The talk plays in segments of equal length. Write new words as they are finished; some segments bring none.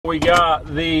We got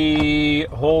the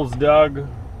holes dug,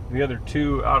 the other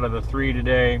 2 out of the 3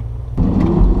 today.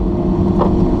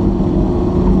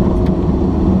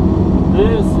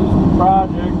 This is the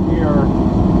project we are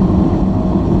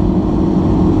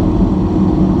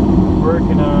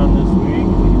working on this week.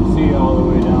 You can see all the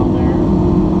way down there.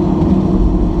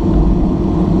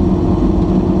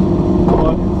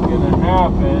 What's going to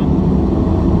happen,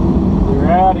 they're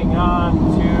adding on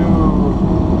to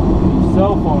the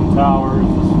cell phone towers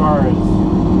as far as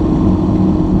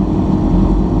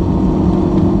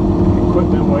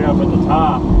equipment way up at the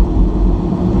top.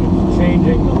 It's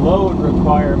changing the load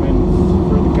requirements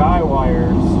for the guy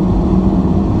wires.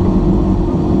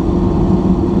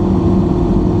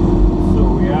 So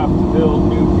we have to build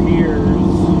new piers,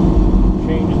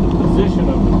 change the position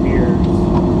of the piers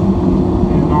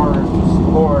in order to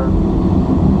support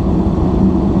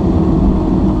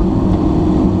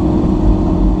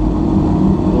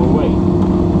the weight.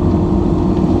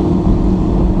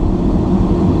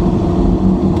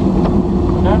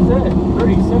 And that's it.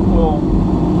 Pretty simple.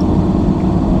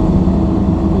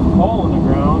 Hole in the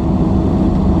ground.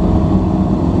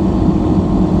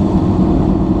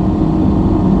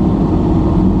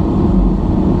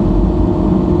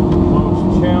 The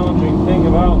most challenging thing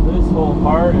about this whole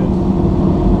part is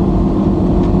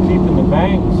keeping the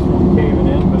banks from caving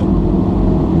in, but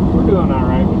we're doing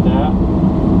alright with that.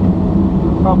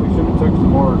 Probably should have took some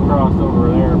more across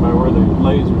over there by where the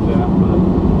laser's at, but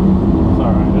it's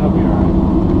alright, it'll be alright.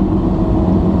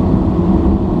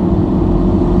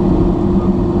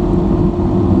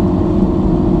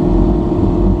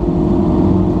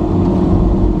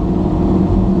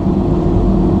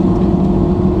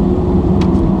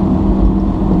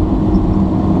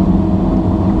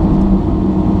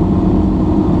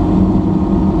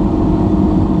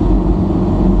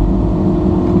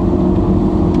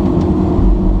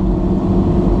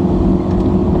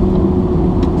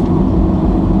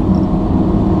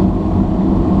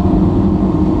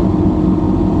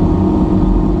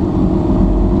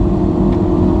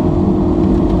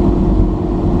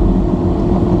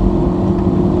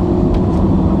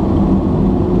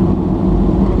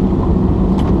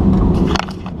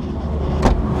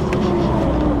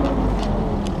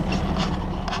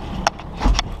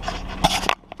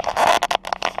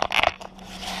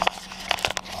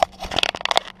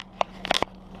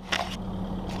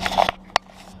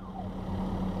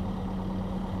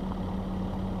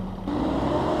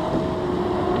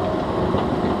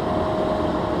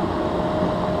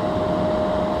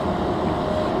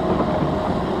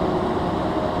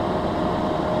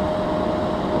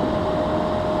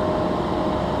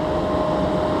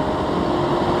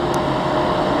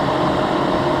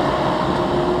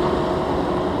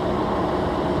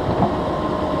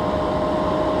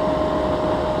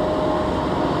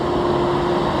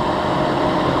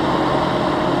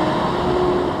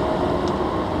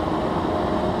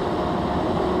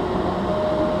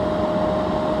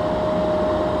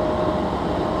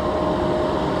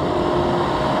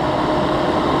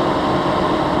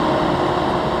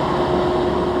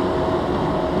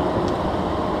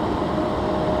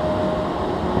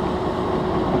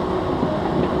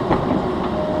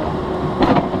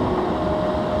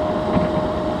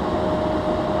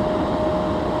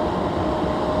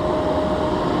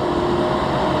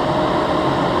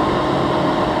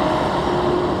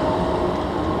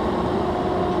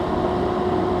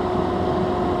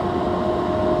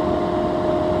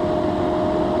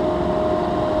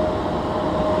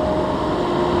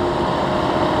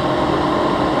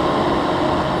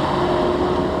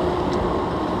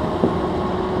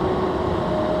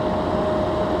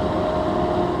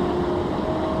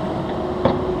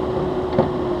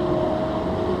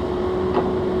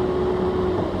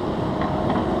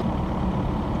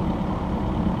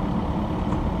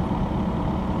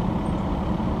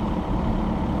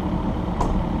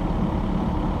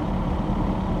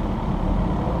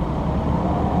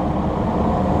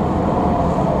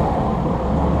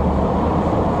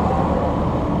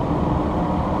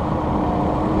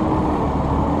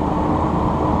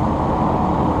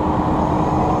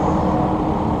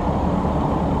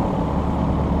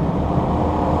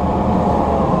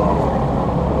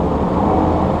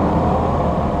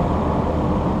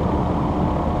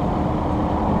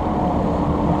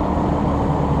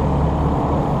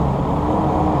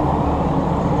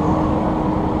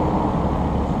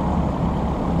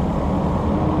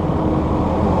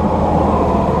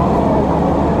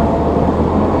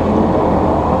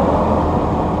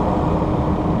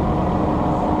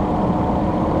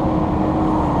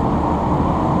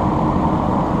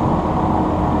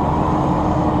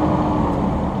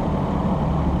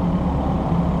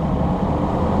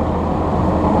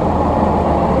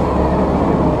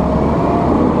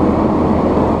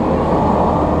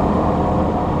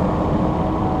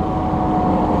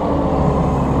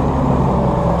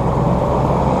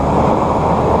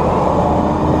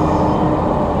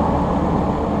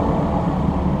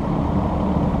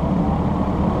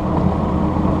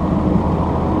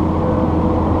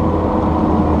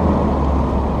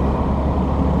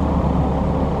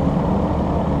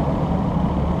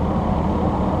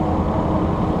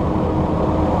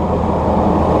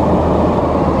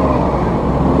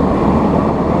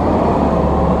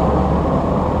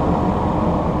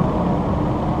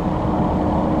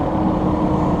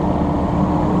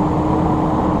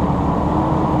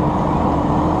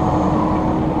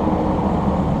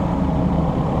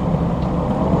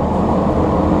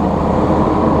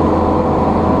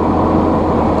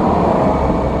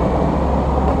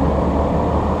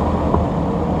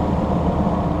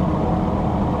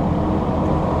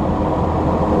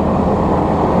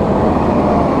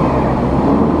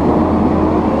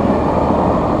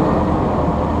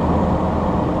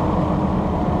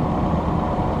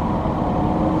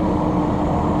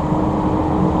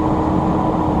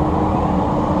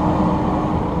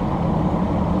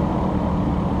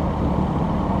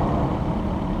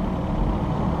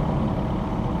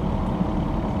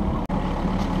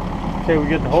 Okay, we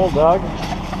get the hole dug.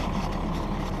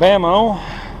 Bammo.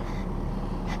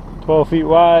 12 feet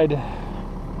wide,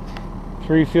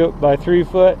 3 foot by 3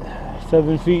 foot,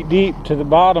 7 feet deep to the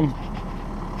bottom.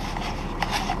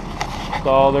 That's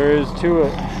all there is to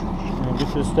it. I'll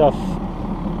get this stuff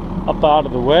up out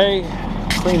of the way,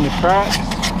 clean the cracks,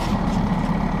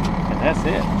 and that's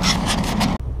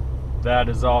it. That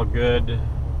is all good.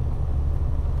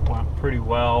 Went pretty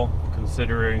well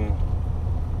considering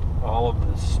all of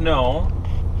the snow.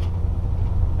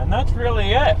 And that's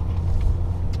really it.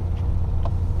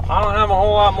 I don't have a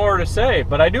whole lot more to say,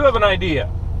 but I do have an idea.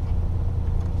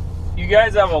 You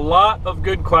guys have a lot of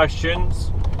good questions,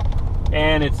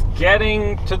 and it's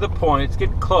getting to the point, it's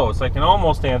getting close. I can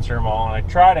almost answer them all, and I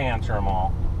try to answer them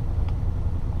all.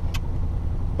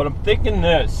 But I'm thinking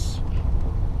this.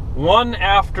 One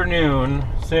afternoon,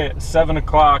 say at 7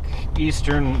 o'clock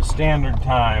Eastern Standard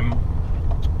Time,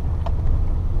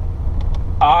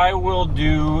 I will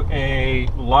do a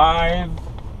live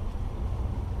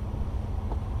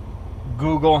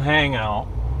Google Hangout.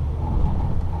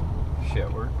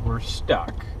 Shit, we're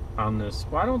stuck on this.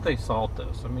 Why don't they salt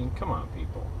this? I mean, come on,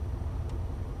 people.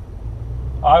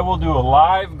 I will do a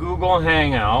live Google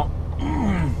Hangout,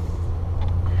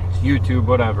 YouTube,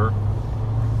 whatever,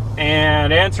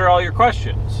 and answer all your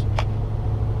questions.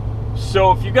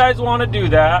 So if you guys want to do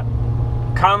that,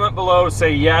 comment below,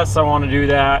 say yes, I want to do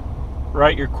that.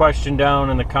 Write your question down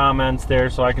in the comments there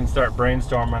so I can start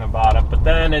brainstorming about it. But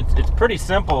then it's pretty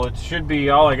simple. It should be,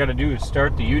 all I got to do is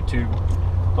start the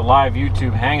live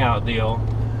YouTube Hangout deal,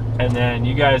 and then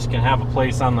you guys can have a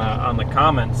place on the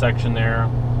comment section there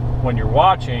when you're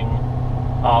watching,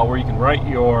 where you can write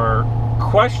your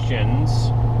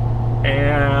questions,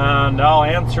 and I'll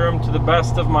answer them to the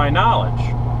best of my knowledge.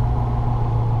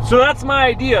 So that's my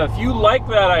idea. If you like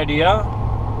that idea,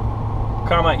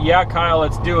 comment, yeah, Kyle,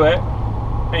 let's do it.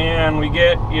 And we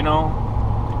get, you know,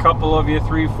 a couple of you,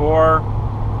 3,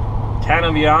 4, 10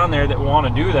 of you on there that want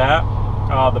to do that.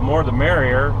 The more the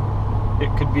merrier.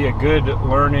 It could be a good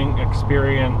learning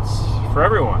experience for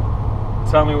everyone.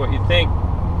 Tell me what you think.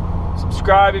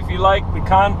 Subscribe if you like the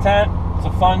content. It's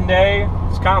a fun day.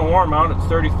 It's kind of warm out. It's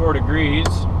 34 degrees,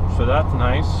 so that's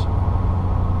nice.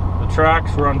 The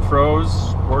tracks were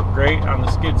unfroze. Worked great on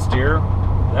the skid steer.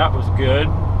 That was good.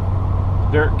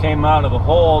 Dirt came out of the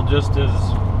hole just as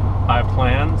I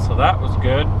planned, so that was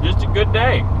good. Just a good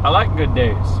day. I like good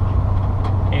days.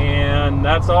 And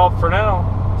that's all for now.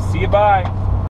 See you, bye.